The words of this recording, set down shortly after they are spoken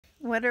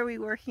What are we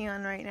working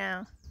on right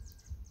now?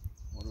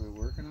 What are we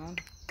working on?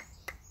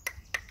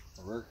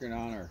 We're working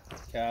on our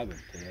cabin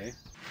today.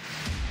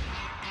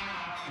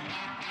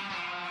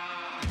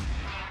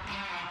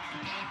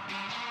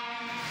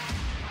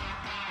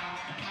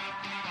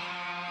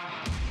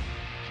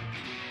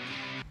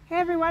 Hey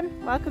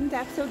everyone, welcome to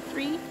episode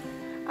 3.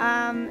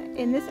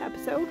 In this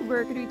episode,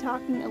 we're going to be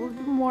talking a little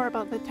bit more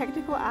about the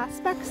technical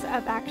aspects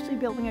of actually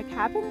building a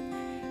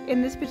cabin.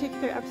 In this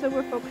particular episode,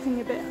 we're focusing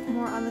a bit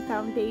more on the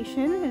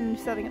foundation and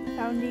setting up the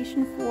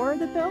foundation for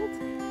the build.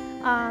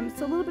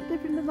 It's a little bit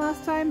different than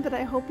last time, but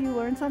I hope you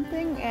learned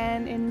something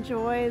and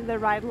enjoy the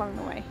ride along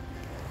the way.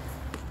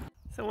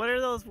 So what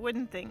are those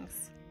wooden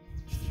things?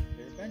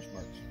 They're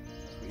benchmarks.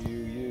 That's what you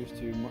use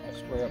to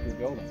square up your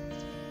building.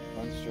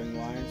 Run string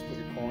lines, put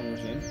your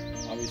corners in.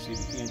 Obviously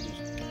we can't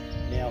just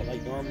nail,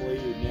 like normally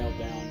you would nail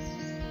down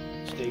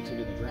stakes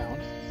into the ground.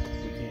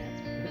 We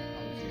can't.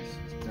 Obviously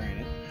it's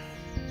granite.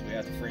 So we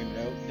have to frame it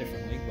out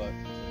differently, but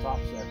the top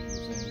section is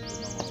the same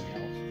as nothing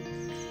else.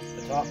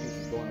 The top piece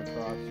is going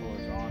across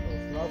horizontal.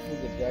 It's roughly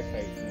the deck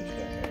height, finished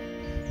deck height.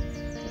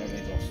 When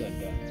everything's all said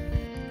and done.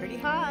 Pretty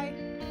high.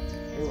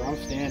 Here where I'm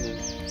standing,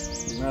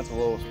 we're at the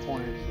lowest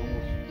point. It's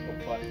almost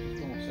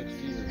 6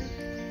 feet right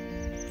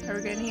here. Are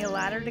we going to need a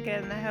ladder to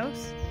get in the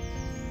house?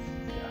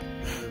 Yeah,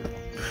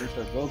 we'll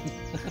start building.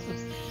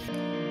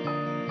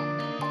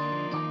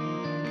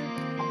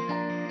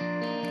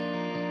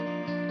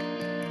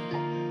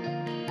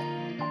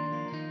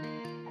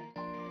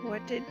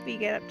 What did we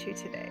get up to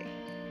today?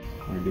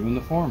 We're doing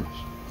the forms.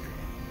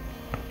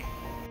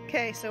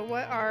 Okay, so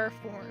what are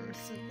forms?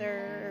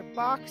 They're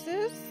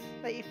boxes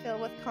that you fill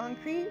with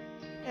concrete.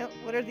 And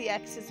what are the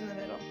X's in the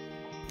middle?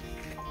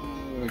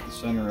 Like the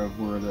center of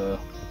where the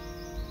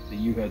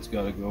U-head's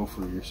got to go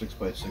for your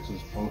 6x6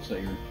 post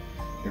that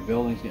your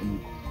building's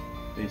getting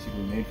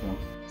basically made from.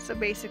 So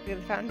basically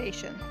the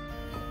foundation.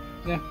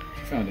 Yeah,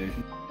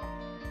 foundation.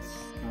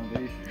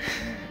 Foundation.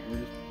 Yeah, we're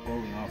just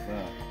building off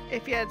that.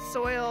 If you had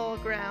soil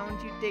ground,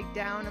 you dig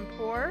down and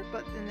pour,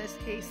 but in this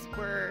case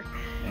we're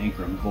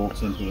anchoring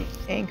bolts into it.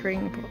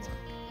 Anchoring bolts.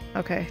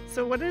 Okay,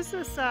 so what is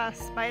this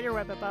spider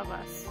web above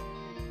us?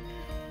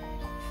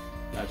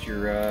 That's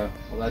your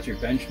that's your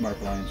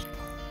benchmark lines.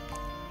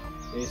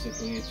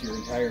 Basically, it's your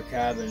entire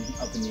cabin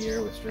up in the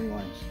air with string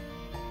lines.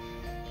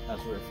 That's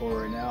what we're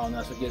for right now, and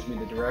that's what gives me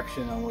the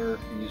direction on where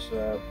these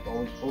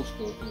posts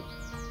go to,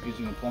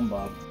 using a plumb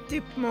bob.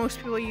 Do most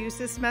people use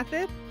this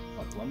method?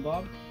 A plumb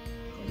bob?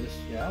 Or this,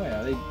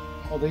 yeah.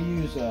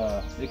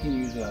 They can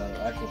use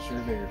actual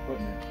surveyor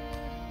equipment,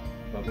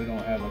 but we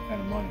don't have that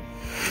kind of money.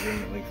 We're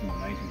doing it like from the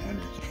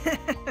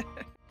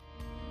 1900s.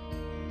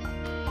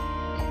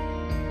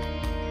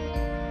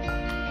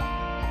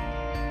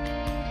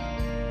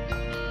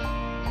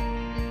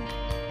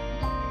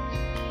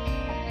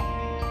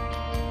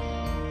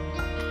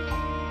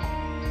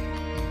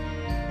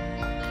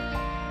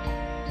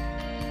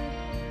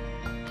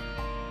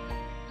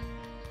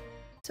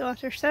 So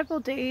after several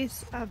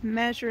days of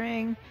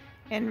measuring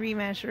and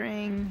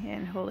remeasuring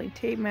and holding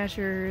tape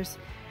measures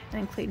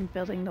and Clayton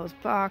building those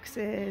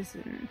boxes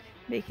and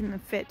making them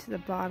fit to the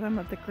bottom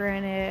of the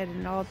granite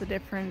and all the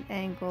different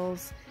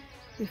angles,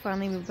 we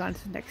finally moved on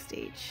to the next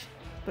stage.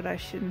 But I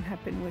shouldn't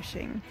have been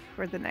wishing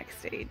for the next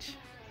stage.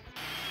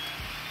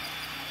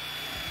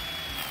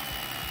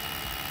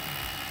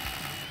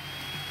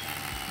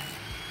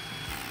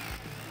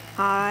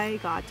 I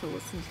got to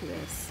listen to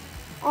this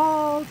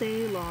all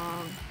day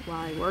long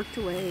while I worked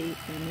away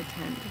in the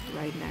tent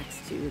right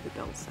next to the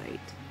build site.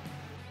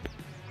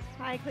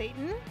 Hi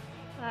Clayton.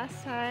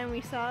 Last time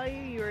we saw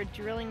you, you were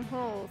drilling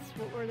holes.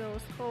 What were those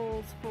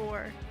holes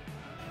for?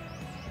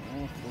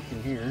 Well,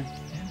 looking here,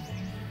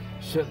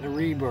 setting the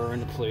rebar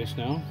into place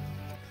now.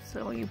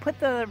 So you put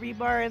the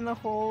rebar in the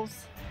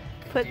holes,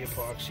 put the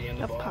epoxy in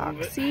the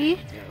bottom of it.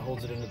 Yeah, it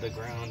holds it into the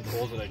ground,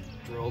 holes that I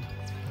drilled.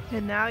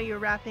 And now you're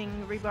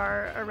wrapping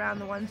rebar around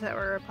the ones that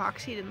were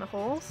epoxied in the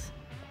holes?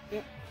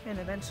 Yep. And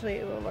eventually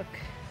it will look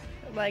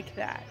like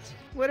that.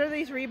 What are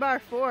these rebar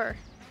for?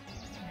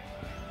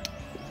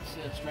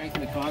 It's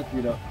strengthen the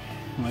concrete up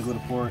when I go to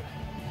pour it.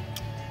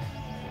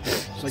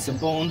 It's like the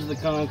bones of the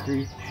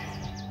concrete.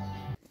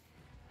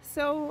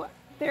 So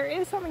there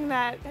is something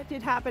that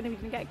did happen and we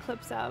can get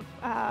clips of.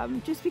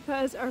 Just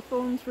because our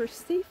phones were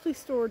safely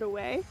stored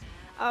away,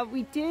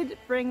 we did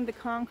bring the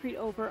concrete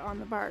over on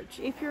the barge.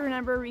 If you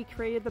remember, we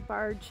created the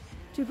barge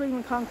to bring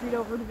the concrete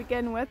over to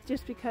begin with,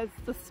 just because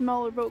the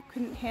smaller boat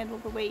couldn't handle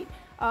the weight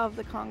of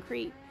the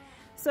concrete.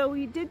 So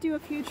we did do a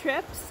few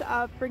trips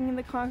of bringing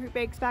the concrete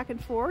bags back and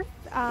forth.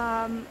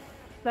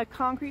 The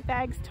concrete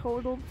bags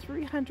totaled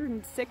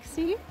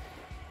 360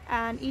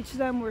 and each of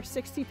them were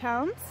 60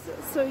 pounds.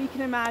 So you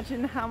can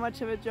imagine how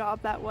much of a job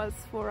that was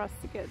for us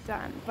to get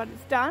done, but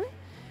it's done.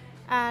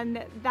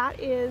 And that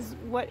is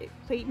what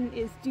Clayton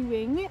is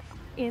doing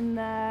in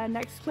the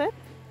next clip.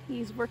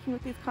 He's working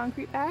with these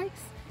concrete bags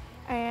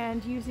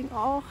and using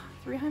all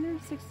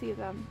 360 of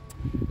them.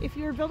 If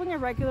you're building a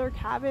regular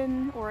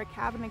cabin, or a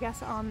cabin I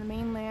guess on the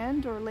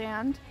mainland or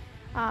land,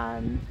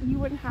 You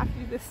wouldn't have to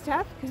do this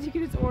step because you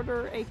could just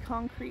order a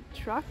concrete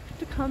truck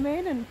to come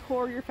in and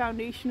pour your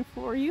foundation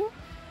for you.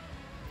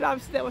 But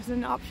obviously that wasn't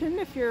an option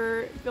if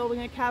you're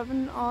building a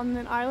cabin on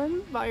an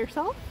island by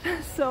yourself.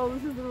 So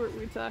this is the route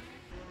we took.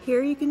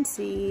 Here you can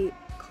see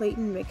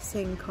Clayton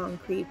mixing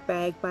concrete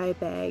bag by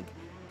bag.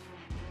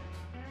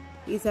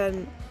 He's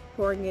then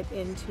pouring it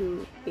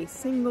into a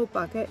single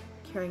bucket,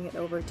 carrying it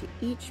over to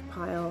each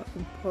pile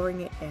and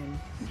pouring it in.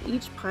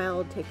 Each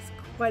pile takes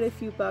quite a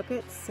few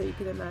buckets, so you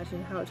can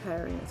imagine how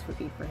tiring this would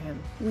be for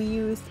him. We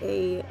used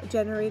a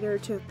generator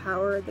to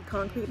power the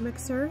concrete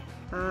mixer,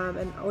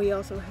 and we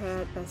also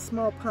had a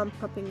small pump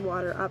pumping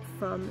water up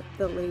from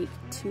the lake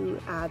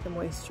to add the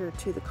moisture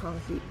to the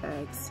concrete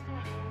bags.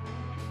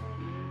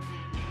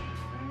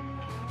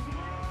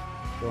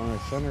 So on our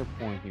center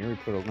point here, we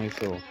put a nice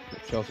little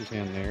Chelsea's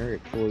hand there,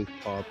 it pulls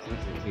paw print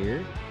right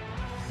here,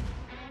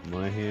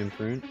 my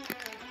handprint,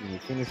 and we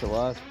finish the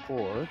last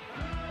pour.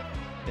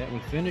 Yeah, we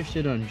finished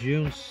it on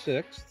June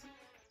 6th.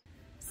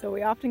 So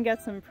we often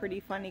get some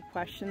pretty funny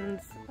questions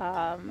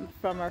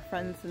from our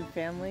friends and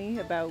family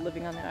about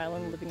living on the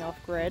island, living off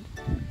grid.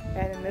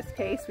 And in this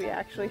case, we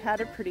actually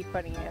had a pretty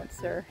funny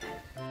answer.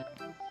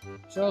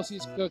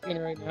 Chelsea's cooking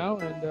right now,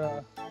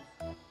 and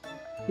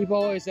people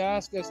always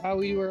ask us how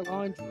we do our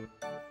laundry.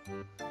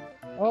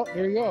 Oh,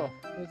 there you go.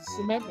 It's a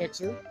cement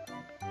mixer.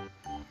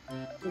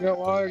 We got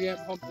water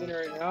getting pumped in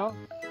right now.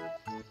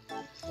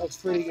 Looks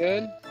pretty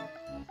good.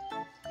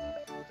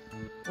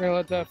 We're gonna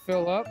let that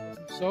fill up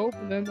with some soap,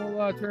 and then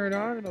we'll turn it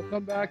on, and I'll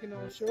come back and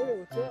I'll show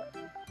you what's up.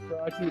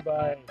 Brought to you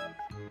by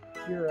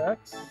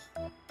X,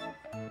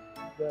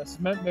 the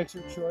cement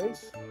mixer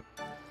choice.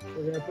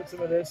 We're gonna put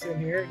some of this in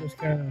here, just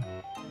kind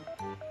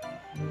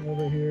of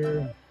over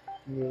here,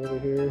 over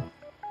here.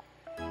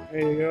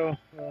 There you go,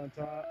 on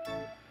top.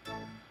 All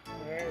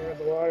right, we're gonna let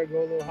the water go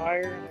a little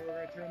higher, and then we're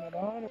gonna turn that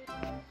on. All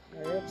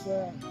right, let's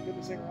get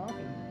this thing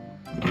rocking.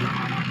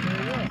 There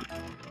you go.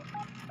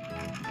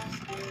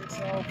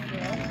 Yourself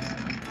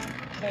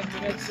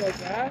 10 minutes like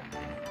that.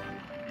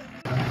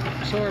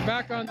 So we're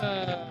back on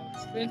the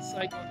spin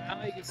cycle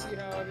now. You can see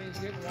how everything's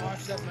getting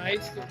washed up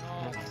nice, getting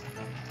all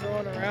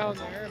thrown around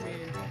there. I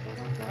mean,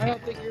 I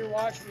don't think your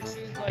washing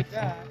machine's like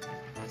that.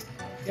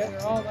 Yeah,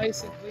 they're all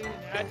nice and clean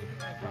and agile.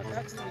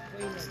 That's really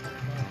clean right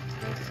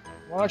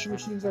now. Washing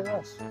machines are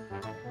us.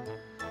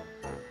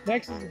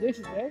 Next is the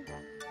dishes,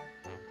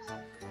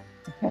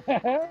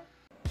 eh?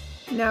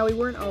 Now, we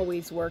weren't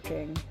always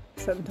working.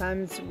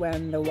 Sometimes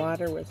when the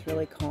water was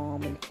really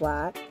calm and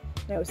flat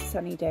and it was a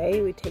sunny day,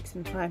 we'd take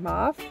some time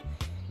off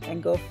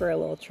and go for a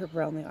little trip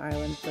around the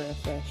island for a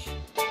fish.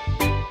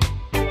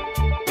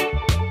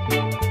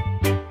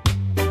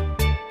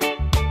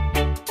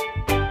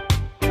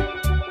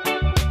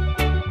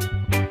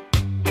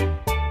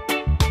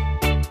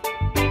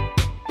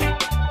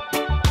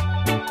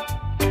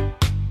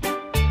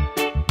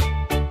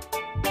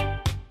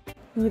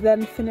 We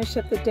then finish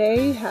up the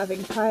day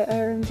having pie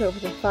irons over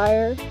the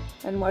fire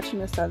and watching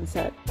the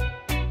sunset.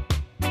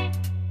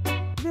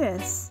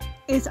 This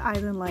is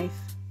island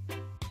life.